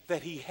slaves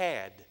that he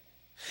had.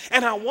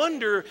 And I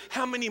wonder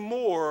how many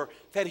more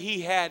that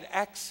he had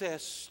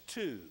access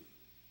to.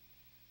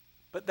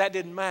 But that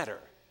didn't matter.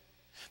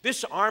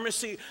 This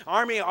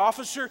army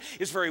officer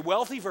is very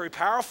wealthy, very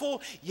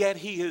powerful, yet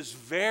he is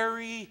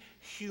very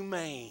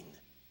humane.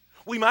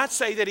 We might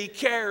say that he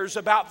cares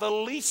about the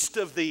least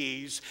of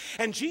these.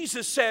 And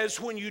Jesus says,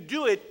 when you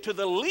do it to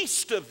the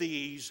least of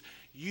these,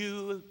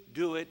 you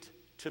do it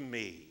to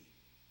me.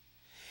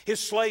 His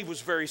slave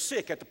was very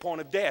sick at the point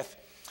of death.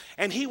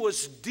 And he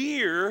was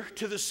dear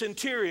to the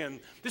centurion.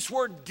 This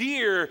word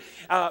dear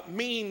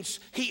means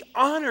he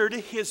honored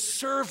his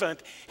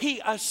servant.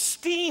 He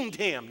esteemed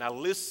him. Now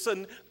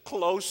listen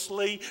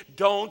closely.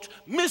 Don't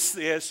miss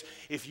this.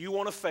 If you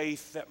want a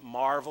faith that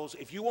marvels,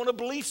 if you want a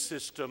belief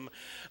system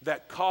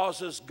that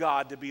causes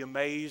God to be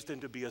amazed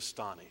and to be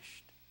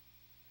astonished.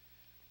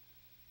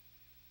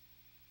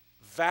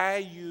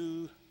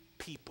 Value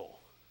people.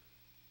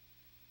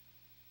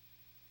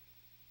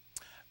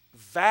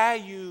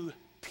 Value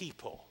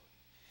people.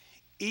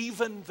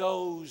 Even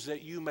those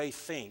that you may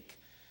think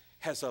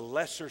has a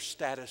lesser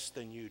status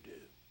than you do.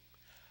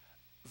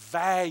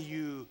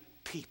 Value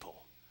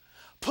people.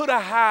 Put a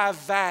high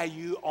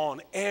value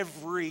on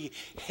every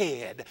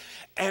head.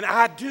 And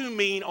I do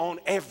mean on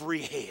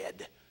every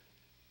head.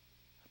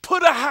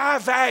 Put a high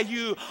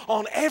value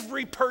on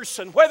every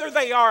person, whether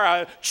they are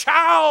a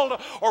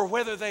child or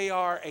whether they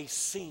are a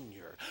senior.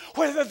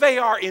 Whether they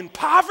are in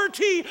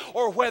poverty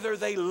or whether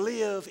they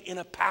live in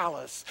a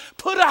palace.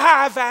 Put a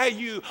high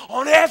value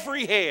on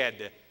every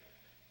head,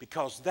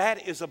 because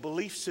that is a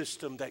belief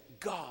system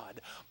that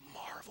God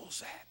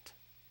marvels at.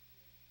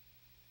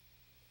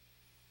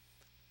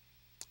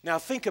 Now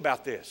think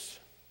about this.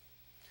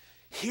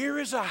 Here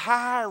is a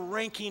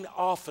high-ranking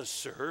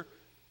officer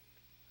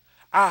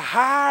a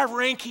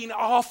high-ranking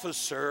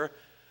officer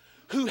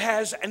who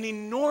has an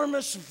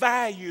enormous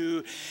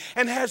value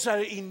and has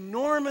an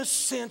enormous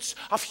sense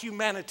of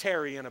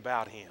humanitarian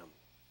about him.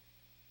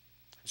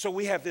 So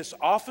we have this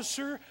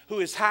officer who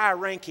is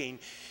high-ranking,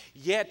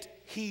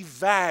 yet he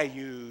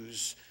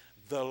values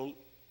the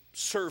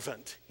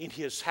servant in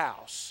his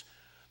house,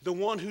 the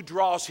one who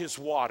draws his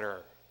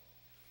water.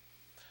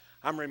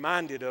 I'm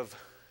reminded of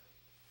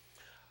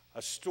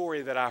a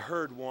story that I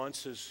heard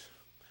once as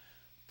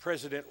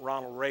President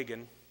Ronald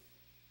Reagan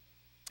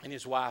and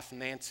his wife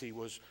Nancy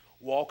was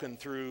walking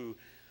through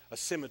a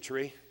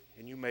cemetery,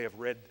 and you may have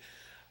read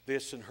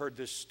this and heard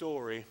this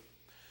story,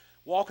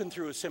 walking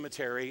through a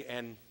cemetery,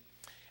 and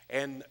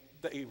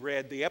they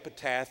read the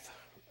epitaph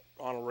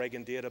Ronald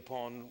Reagan did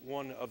upon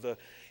one of the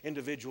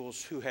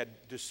individuals who had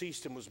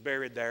deceased and was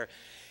buried there.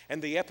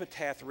 And the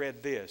epitaph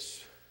read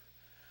this: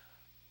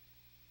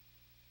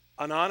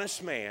 an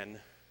honest man,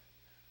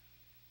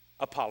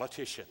 a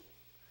politician.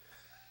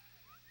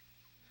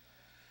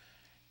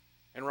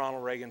 And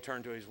Ronald Reagan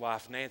turned to his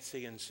wife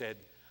Nancy and said,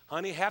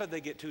 honey, how did they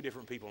get two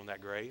different people in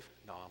that grave?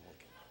 No, I'm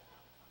looking.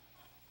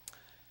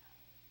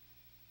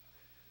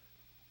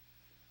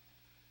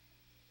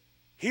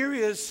 Here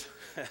is,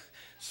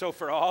 so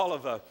for all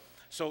of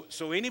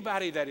so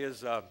anybody that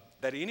is a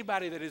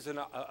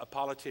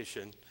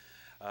politician,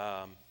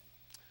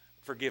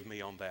 forgive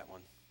me on that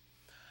one.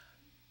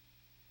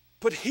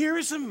 But here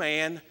is a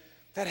man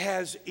that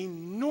has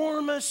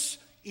enormous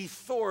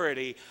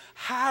authority,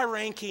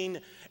 high-ranking,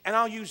 and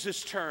I'll use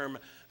this term,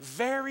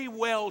 very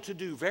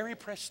well-to-do, very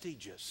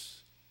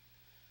prestigious.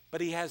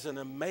 But he has an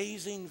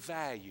amazing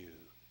value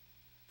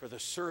for the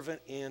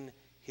servant in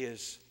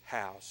his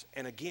house.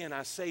 And again,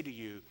 I say to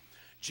you,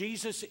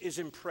 Jesus is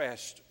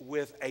impressed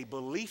with a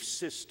belief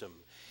system.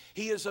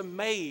 He is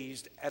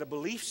amazed at a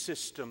belief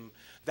system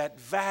that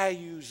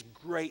values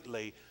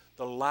greatly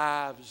the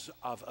lives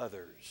of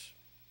others.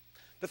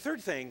 The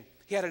third thing,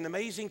 he had an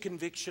amazing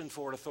conviction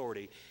for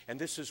authority. And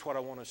this is what I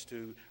want us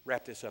to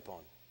wrap this up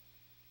on.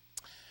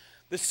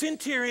 The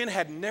centurion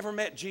had never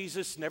met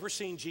Jesus, never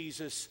seen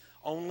Jesus,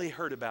 only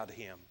heard about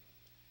him.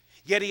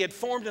 Yet he had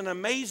formed an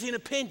amazing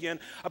opinion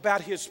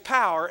about his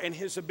power and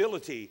his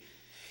ability,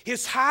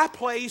 his high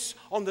place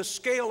on the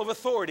scale of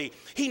authority.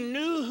 He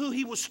knew who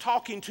he was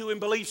talking to and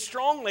believed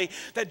strongly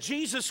that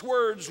Jesus'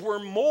 words were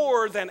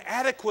more than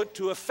adequate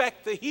to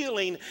effect the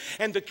healing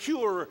and the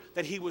cure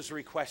that he was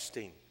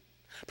requesting.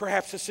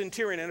 Perhaps the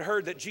centurion had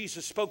heard that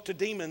Jesus spoke to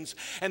demons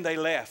and they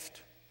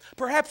left.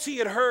 Perhaps he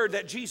had heard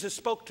that Jesus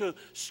spoke to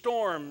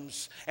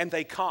storms and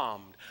they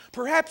calmed.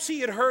 Perhaps he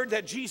had heard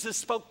that Jesus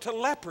spoke to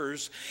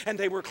lepers and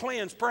they were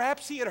cleansed.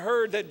 Perhaps he had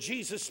heard that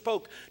Jesus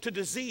spoke to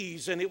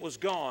disease and it was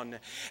gone.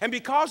 And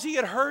because he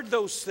had heard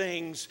those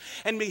things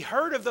and he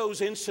heard of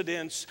those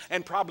incidents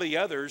and probably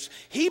others,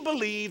 he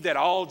believed that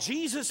all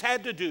Jesus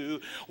had to do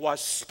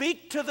was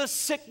speak to the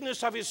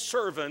sickness of his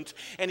servant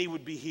and he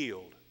would be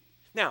healed.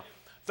 Now,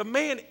 the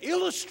man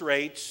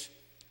illustrates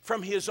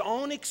from his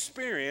own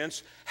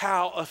experience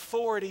how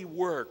authority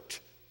worked.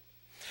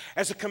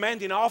 As a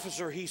commanding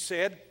officer, he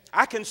said,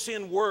 I can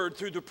send word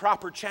through the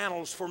proper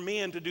channels for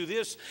men to do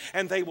this,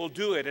 and they will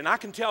do it. And I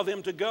can tell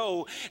them to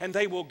go, and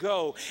they will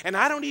go. And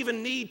I don't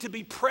even need to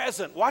be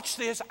present. Watch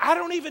this. I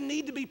don't even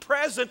need to be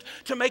present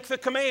to make the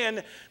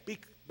command,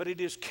 but it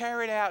is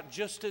carried out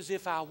just as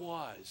if I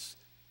was.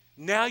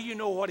 Now you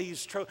know what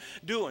he's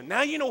doing.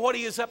 Now you know what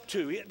he is up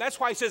to.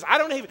 That's why he says,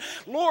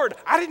 Lord,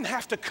 I didn't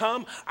have to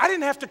come. I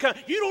didn't have to come.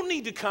 You don't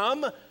need to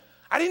come.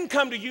 I didn't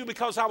come to you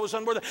because I was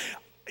unworthy.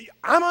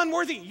 I'm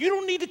unworthy. You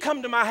don't need to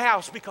come to my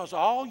house because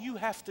all you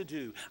have to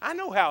do. I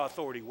know how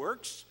authority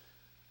works.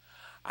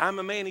 I'm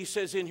a man, he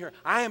says in here,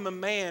 I am a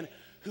man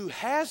who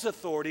has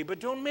authority, but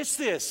don't miss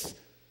this.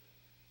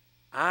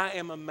 I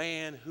am a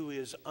man who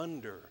is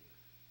under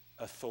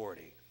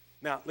authority.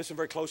 Now, listen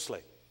very closely.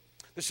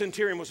 The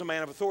centurion was a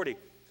man of authority.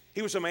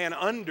 He was a man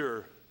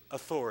under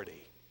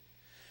authority.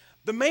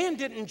 The man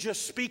didn't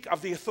just speak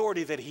of the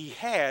authority that he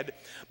had,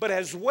 but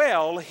as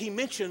well, he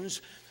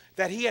mentions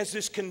that he has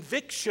this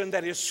conviction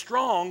that is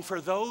strong for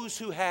those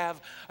who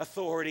have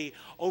authority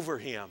over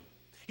him.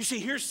 You see,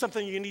 here's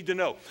something you need to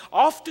know.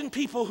 Often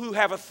people who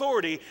have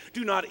authority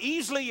do not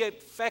easily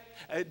accept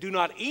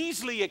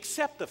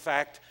the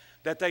fact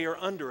that they are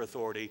under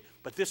authority,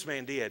 but this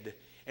man did,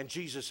 and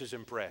Jesus is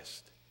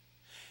impressed.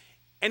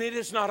 And it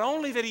is not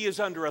only that he is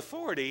under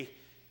authority,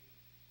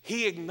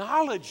 he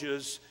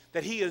acknowledges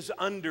that he is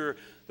under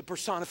the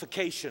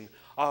personification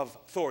of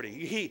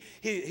authority.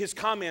 His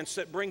comments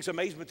that brings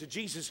amazement to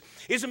Jesus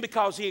isn't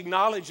because he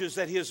acknowledges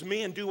that his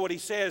men do what he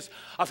says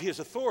of his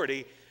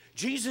authority.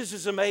 Jesus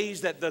is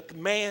amazed that the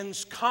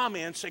man's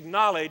comments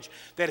acknowledge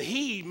that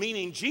he,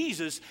 meaning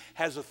Jesus,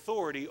 has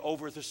authority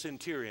over the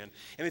centurion.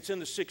 And it's in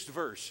the 6th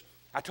verse.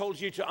 I told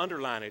you to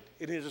underline it.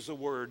 It is the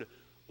word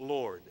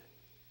Lord.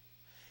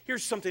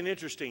 Here's something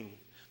interesting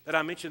that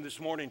I mentioned this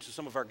morning to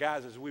some of our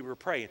guys as we were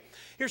praying.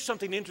 Here's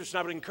something interesting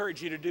I would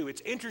encourage you to do.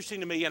 It's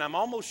interesting to me, and I'm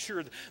almost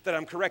sure that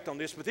I'm correct on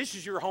this, but this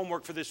is your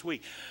homework for this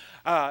week.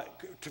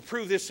 To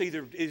prove this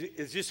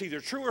is this either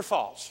true or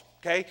false.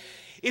 Okay?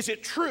 Is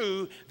it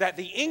true that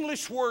the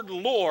English word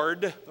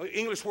Lord,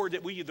 English word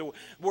that the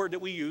word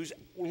that we use,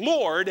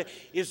 Lord,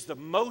 is the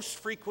most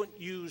frequent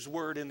used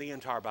word in the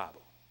entire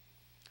Bible?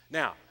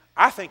 Now,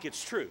 I think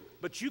it's true,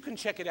 but you can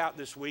check it out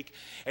this week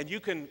and you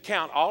can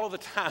count all of the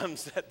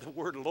times that the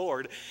word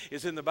Lord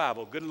is in the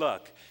Bible. Good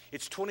luck.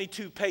 It's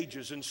 22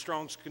 pages in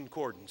Strong's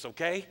Concordance,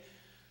 okay?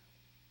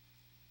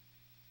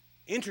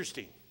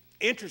 Interesting.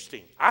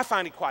 Interesting. I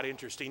find it quite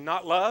interesting.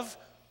 Not love.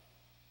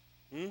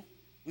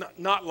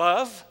 Not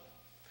love.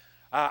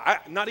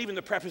 Not even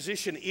the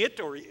preposition it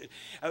or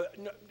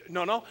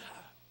no.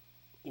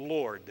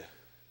 Lord.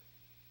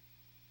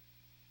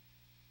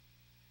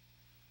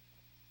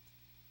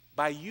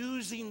 By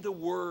using the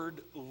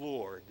word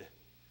Lord,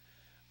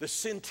 the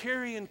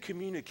centurion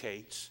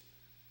communicates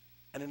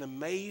an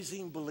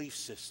amazing belief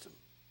system.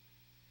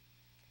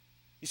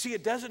 You see,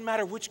 it doesn't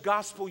matter which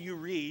gospel you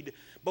read,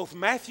 both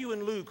Matthew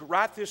and Luke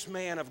write this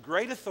man of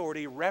great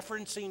authority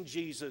referencing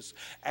Jesus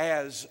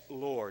as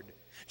Lord.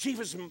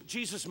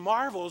 Jesus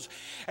marvels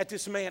at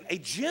this man, a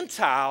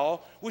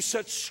Gentile with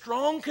such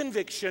strong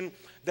conviction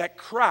that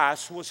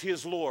Christ was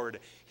his Lord,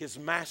 his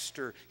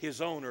master, his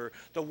owner,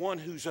 the one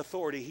whose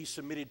authority he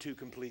submitted to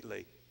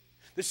completely.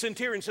 The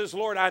centurion says,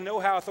 Lord, I know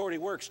how authority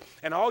works,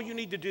 and all you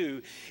need to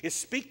do is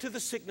speak to the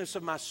sickness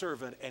of my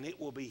servant, and it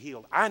will be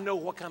healed. I know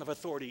what kind of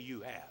authority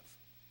you have.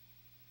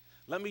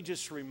 Let me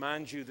just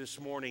remind you this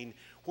morning,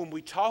 when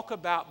we talk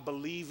about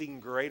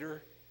believing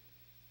greater,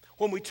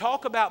 and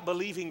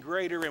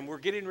we're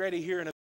getting ready here in